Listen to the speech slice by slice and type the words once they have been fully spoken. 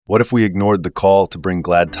What if we ignored the call to bring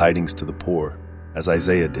glad tidings to the poor, as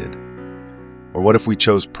Isaiah did? Or what if we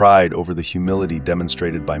chose pride over the humility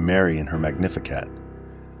demonstrated by Mary in her Magnificat?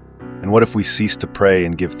 And what if we ceased to pray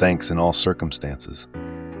and give thanks in all circumstances,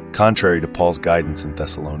 contrary to Paul's guidance in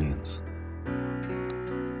Thessalonians?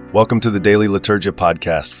 Welcome to the Daily Liturgia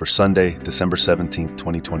podcast for Sunday, December 17th,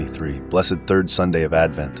 2023, blessed third Sunday of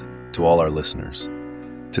Advent, to all our listeners.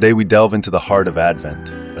 Today we delve into the heart of Advent,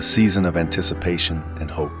 a season of anticipation and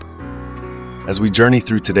hope. As we journey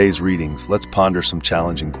through today's readings, let's ponder some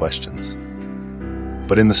challenging questions.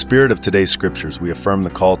 But in the spirit of today's scriptures, we affirm the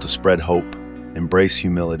call to spread hope, embrace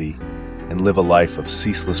humility, and live a life of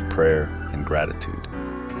ceaseless prayer and gratitude.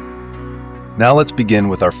 Now let's begin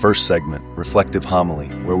with our first segment, Reflective Homily,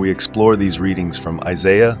 where we explore these readings from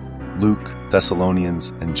Isaiah, Luke,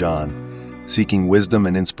 Thessalonians, and John, seeking wisdom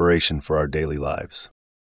and inspiration for our daily lives.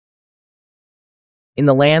 In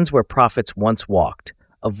the lands where prophets once walked,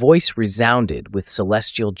 a voice resounded with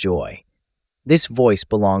celestial joy. This voice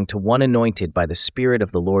belonged to one anointed by the Spirit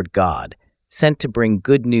of the Lord God, sent to bring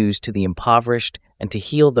good news to the impoverished and to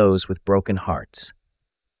heal those with broken hearts.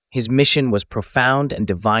 His mission was profound and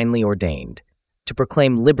divinely ordained, to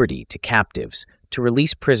proclaim liberty to captives, to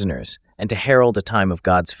release prisoners, and to herald a time of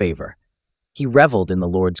God's favor. He reveled in the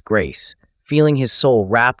Lord's grace, feeling his soul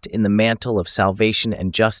wrapped in the mantle of salvation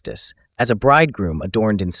and justice, as a bridegroom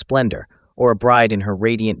adorned in splendor, or a bride in her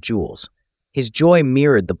radiant jewels. His joy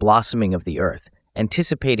mirrored the blossoming of the earth,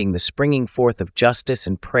 anticipating the springing forth of justice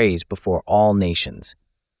and praise before all nations.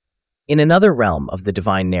 In another realm of the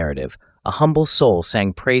divine narrative, a humble soul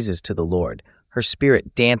sang praises to the Lord, her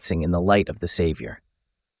spirit dancing in the light of the Savior.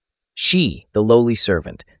 She, the lowly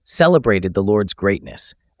servant, celebrated the Lord's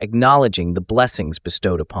greatness, acknowledging the blessings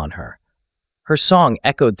bestowed upon her. Her song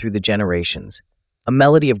echoed through the generations, a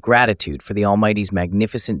melody of gratitude for the Almighty's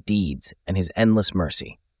magnificent deeds and his endless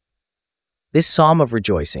mercy. This psalm of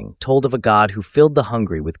rejoicing told of a God who filled the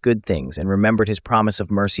hungry with good things and remembered his promise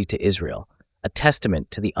of mercy to Israel, a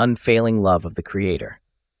testament to the unfailing love of the Creator.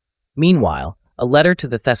 Meanwhile, a letter to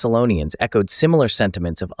the Thessalonians echoed similar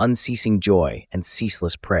sentiments of unceasing joy and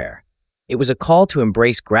ceaseless prayer. It was a call to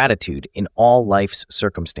embrace gratitude in all life's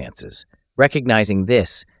circumstances, recognizing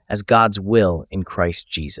this as God's will in Christ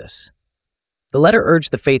Jesus. The letter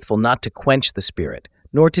urged the faithful not to quench the Spirit,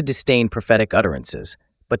 nor to disdain prophetic utterances,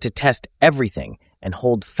 but to test everything and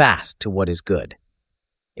hold fast to what is good.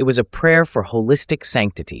 It was a prayer for holistic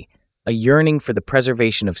sanctity, a yearning for the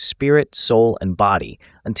preservation of spirit, soul, and body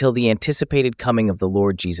until the anticipated coming of the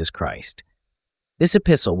Lord Jesus Christ. This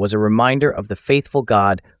epistle was a reminder of the faithful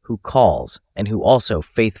God who calls and who also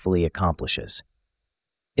faithfully accomplishes.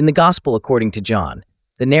 In the Gospel according to John,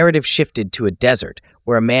 the narrative shifted to a desert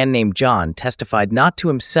where a man named John testified not to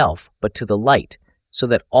himself but to the light, so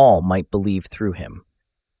that all might believe through him.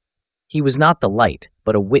 He was not the light,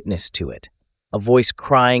 but a witness to it, a voice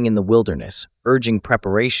crying in the wilderness, urging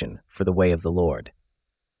preparation for the way of the Lord.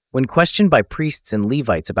 When questioned by priests and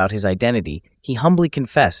Levites about his identity, he humbly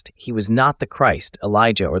confessed he was not the Christ,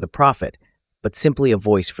 Elijah, or the prophet, but simply a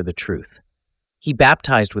voice for the truth. He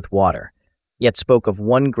baptized with water, yet spoke of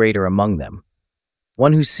one greater among them,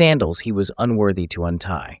 one whose sandals he was unworthy to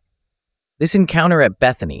untie. This encounter at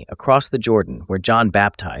Bethany, across the Jordan, where John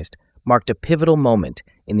baptized, marked a pivotal moment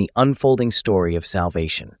in the unfolding story of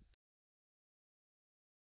salvation.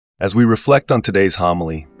 As we reflect on today's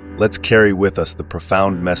homily, let's carry with us the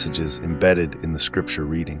profound messages embedded in the scripture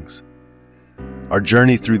readings. Our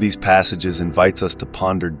journey through these passages invites us to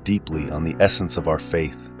ponder deeply on the essence of our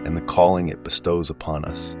faith and the calling it bestows upon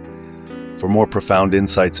us. For more profound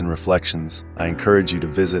insights and reflections, I encourage you to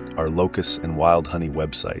visit our Locust and Wild Honey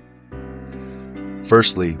website.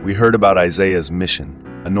 Firstly, we heard about Isaiah's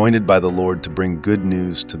mission, anointed by the Lord to bring good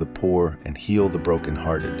news to the poor and heal the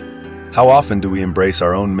brokenhearted. How often do we embrace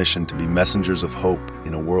our own mission to be messengers of hope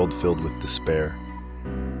in a world filled with despair?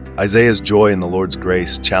 Isaiah's joy in the Lord's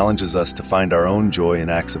grace challenges us to find our own joy in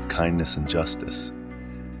acts of kindness and justice.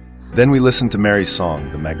 Then we listen to Mary's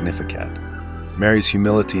song, the Magnificat. Mary's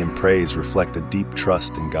humility and praise reflect a deep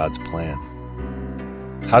trust in God's plan.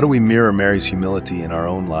 How do we mirror Mary's humility in our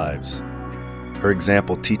own lives? Her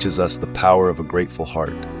example teaches us the power of a grateful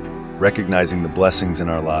heart, recognizing the blessings in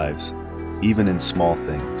our lives, even in small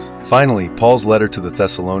things. Finally, Paul's letter to the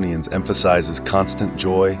Thessalonians emphasizes constant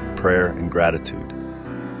joy, prayer, and gratitude.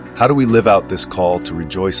 How do we live out this call to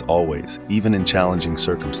rejoice always, even in challenging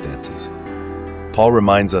circumstances? Paul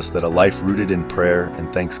reminds us that a life rooted in prayer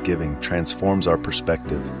and thanksgiving transforms our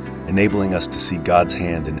perspective, enabling us to see God's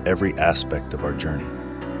hand in every aspect of our journey.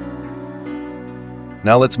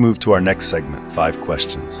 Now let's move to our next segment, 5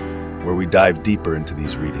 Questions, where we dive deeper into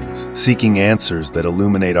these readings, seeking answers that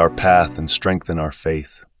illuminate our path and strengthen our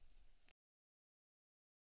faith.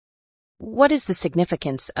 What is the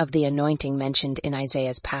significance of the anointing mentioned in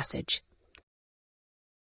Isaiah's passage?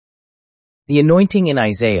 The anointing in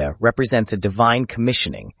Isaiah represents a divine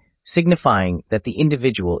commissioning, signifying that the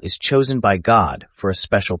individual is chosen by God for a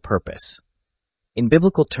special purpose. In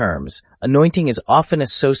biblical terms, anointing is often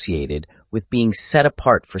associated with being set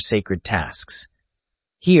apart for sacred tasks.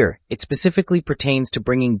 Here, it specifically pertains to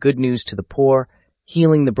bringing good news to the poor,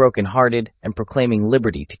 healing the brokenhearted, and proclaiming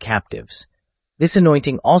liberty to captives. This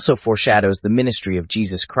anointing also foreshadows the ministry of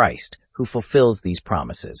Jesus Christ, who fulfills these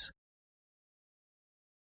promises.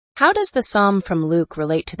 How does the psalm from Luke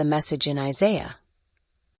relate to the message in Isaiah?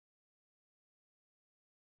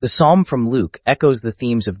 The psalm from Luke echoes the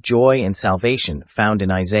themes of joy and salvation found in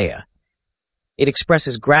Isaiah. It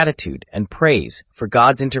expresses gratitude and praise for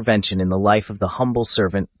God's intervention in the life of the humble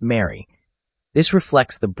servant Mary. This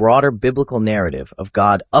reflects the broader biblical narrative of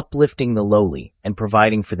God uplifting the lowly and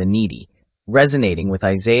providing for the needy, resonating with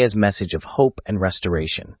Isaiah's message of hope and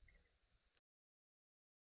restoration.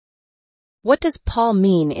 What does Paul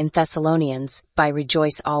mean in Thessalonians by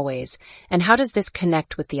rejoice always, and how does this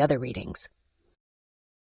connect with the other readings?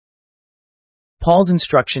 Paul's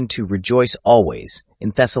instruction to rejoice always in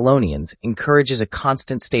Thessalonians encourages a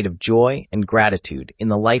constant state of joy and gratitude in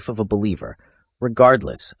the life of a believer,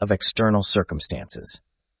 regardless of external circumstances.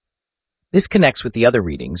 This connects with the other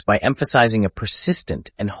readings by emphasizing a persistent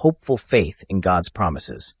and hopeful faith in God's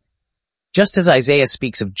promises. Just as Isaiah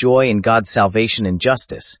speaks of joy in God's salvation and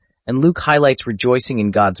justice, and Luke highlights rejoicing in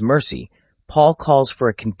God's mercy, Paul calls for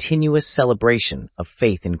a continuous celebration of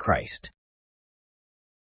faith in Christ.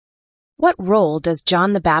 What role does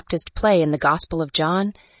John the Baptist play in the Gospel of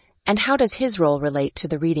John, and how does his role relate to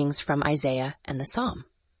the readings from Isaiah and the Psalm?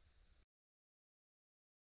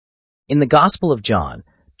 In the Gospel of John,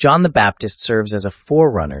 John the Baptist serves as a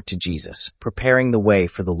forerunner to Jesus, preparing the way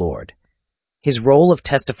for the Lord. His role of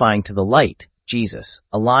testifying to the light, Jesus,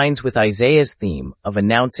 aligns with Isaiah's theme of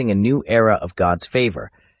announcing a new era of God's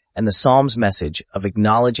favor and the Psalm's message of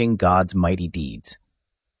acknowledging God's mighty deeds.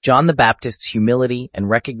 John the Baptist's humility and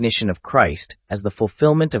recognition of Christ as the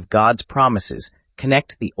fulfillment of God's promises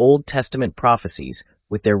connect the Old Testament prophecies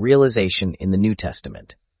with their realization in the New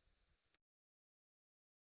Testament.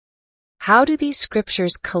 How do these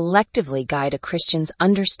scriptures collectively guide a Christian's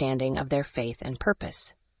understanding of their faith and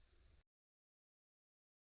purpose?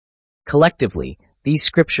 Collectively, these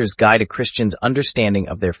scriptures guide a Christian's understanding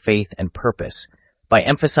of their faith and purpose by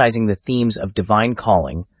emphasizing the themes of divine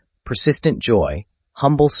calling, persistent joy,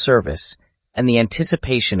 humble service, and the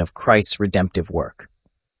anticipation of Christ's redemptive work.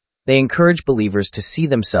 They encourage believers to see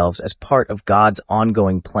themselves as part of God's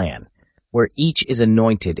ongoing plan, where each is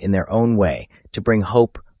anointed in their own way to bring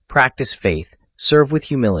hope, practice faith, serve with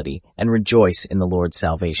humility, and rejoice in the Lord's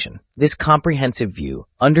salvation. This comprehensive view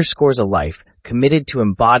underscores a life committed to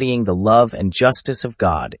embodying the love and justice of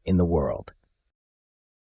God in the world.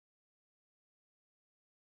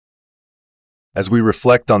 As we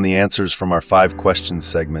reflect on the answers from our 5 Questions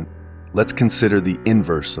segment, let's consider the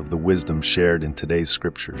inverse of the wisdom shared in today's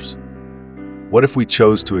scriptures. What if we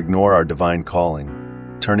chose to ignore our divine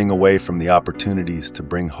calling, turning away from the opportunities to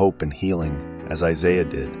bring hope and healing, as Isaiah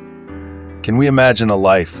did? Can we imagine a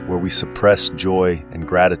life where we suppress joy and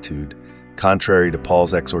gratitude, contrary to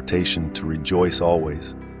Paul's exhortation to rejoice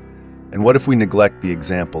always? And what if we neglect the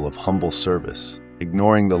example of humble service,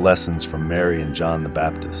 ignoring the lessons from Mary and John the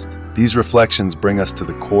Baptist? These reflections bring us to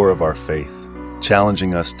the core of our faith,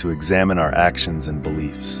 challenging us to examine our actions and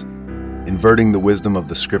beliefs. Inverting the wisdom of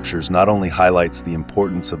the scriptures not only highlights the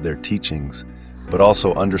importance of their teachings, but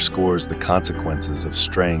also underscores the consequences of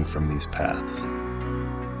straying from these paths.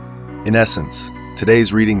 In essence,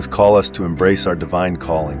 today's readings call us to embrace our divine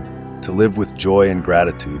calling, to live with joy and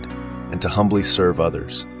gratitude, and to humbly serve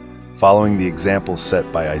others, following the examples set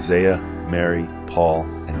by Isaiah, Mary, Paul,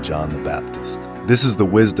 and John the Baptist. This is the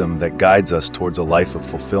wisdom that guides us towards a life of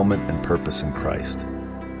fulfillment and purpose in Christ.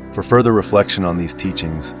 For further reflection on these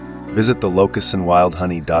teachings, visit the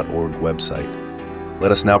locustsandwildhoney.org website.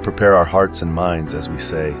 Let us now prepare our hearts and minds as we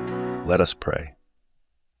say, let us pray.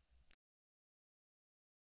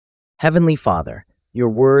 Heavenly Father, your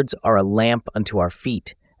words are a lamp unto our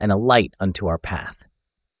feet and a light unto our path.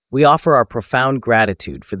 We offer our profound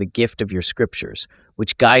gratitude for the gift of your scriptures,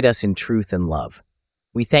 which guide us in truth and love.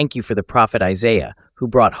 We thank you for the prophet Isaiah, who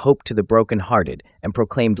brought hope to the brokenhearted and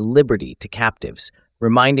proclaimed liberty to captives,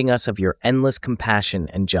 reminding us of your endless compassion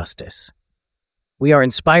and justice. We are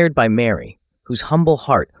inspired by Mary, whose humble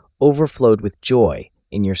heart overflowed with joy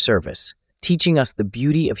in your service, teaching us the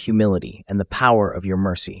beauty of humility and the power of your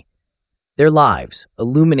mercy. Their lives,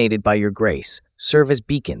 illuminated by your grace, serve as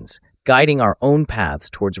beacons, guiding our own paths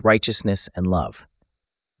towards righteousness and love.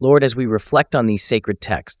 Lord, as we reflect on these sacred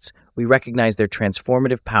texts, we recognize their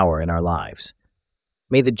transformative power in our lives.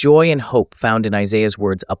 May the joy and hope found in Isaiah's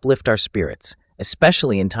words uplift our spirits,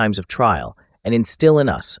 especially in times of trial, and instill in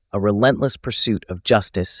us a relentless pursuit of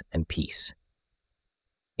justice and peace.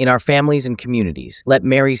 In our families and communities, let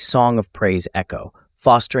Mary's song of praise echo,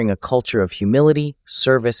 fostering a culture of humility,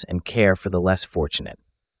 service, and care for the less fortunate.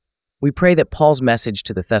 We pray that Paul's message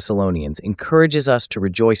to the Thessalonians encourages us to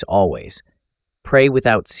rejoice always, pray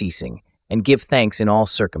without ceasing, and give thanks in all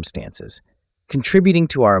circumstances, contributing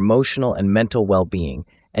to our emotional and mental well-being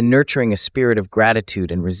and nurturing a spirit of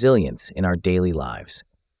gratitude and resilience in our daily lives.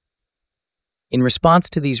 In response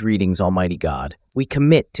to these readings, Almighty God, we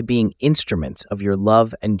commit to being instruments of your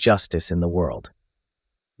love and justice in the world.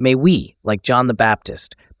 May we, like John the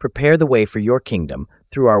Baptist, prepare the way for your kingdom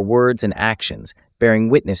through our words and actions, bearing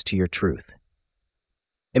witness to your truth.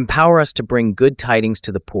 Empower us to bring good tidings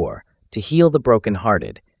to the poor, to heal the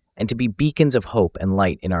brokenhearted, and to be beacons of hope and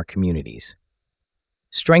light in our communities.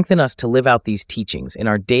 Strengthen us to live out these teachings in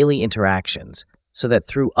our daily interactions, so that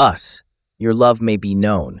through us, your love may be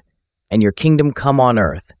known, and your kingdom come on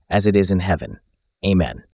earth as it is in heaven.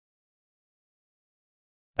 Amen.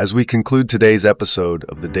 As we conclude today's episode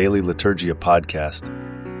of the Daily Liturgia podcast,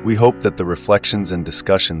 we hope that the reflections and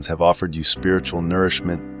discussions have offered you spiritual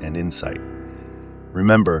nourishment and insight.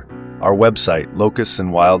 Remember, our website,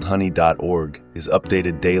 locustsandwildhoney.org, is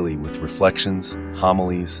updated daily with reflections,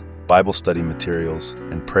 homilies, Bible study materials,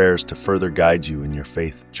 and prayers to further guide you in your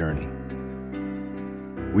faith journey.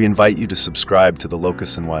 We invite you to subscribe to the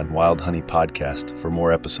Locust and Wild Honey podcast for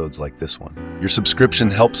more episodes like this one. Your subscription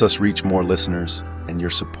helps us reach more listeners, and your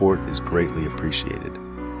support is greatly appreciated.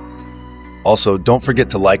 Also, don't forget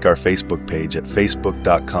to like our Facebook page at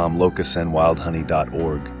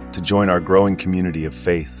facebook.com/locustsandwildhoney.org to join our growing community of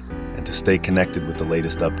faith and to stay connected with the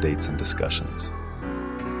latest updates and discussions.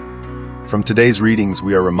 From today's readings,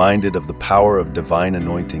 we are reminded of the power of divine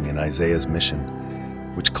anointing in Isaiah's mission,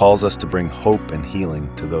 which calls us to bring hope and healing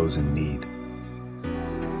to those in need.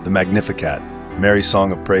 The Magnificat, Mary's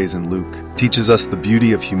song of praise in Luke, teaches us the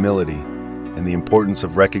beauty of humility and the importance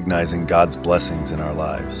of recognizing God's blessings in our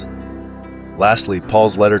lives. Lastly,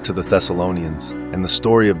 Paul's letter to the Thessalonians and the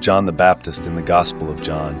story of John the Baptist in the Gospel of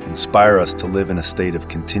John inspire us to live in a state of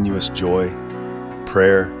continuous joy,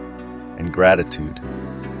 prayer, and gratitude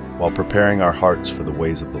while preparing our hearts for the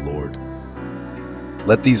ways of the Lord.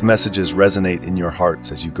 Let these messages resonate in your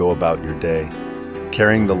hearts as you go about your day,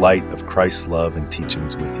 carrying the light of Christ's love and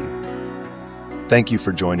teachings with you. Thank you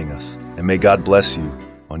for joining us, and may God bless you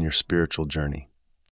on your spiritual journey.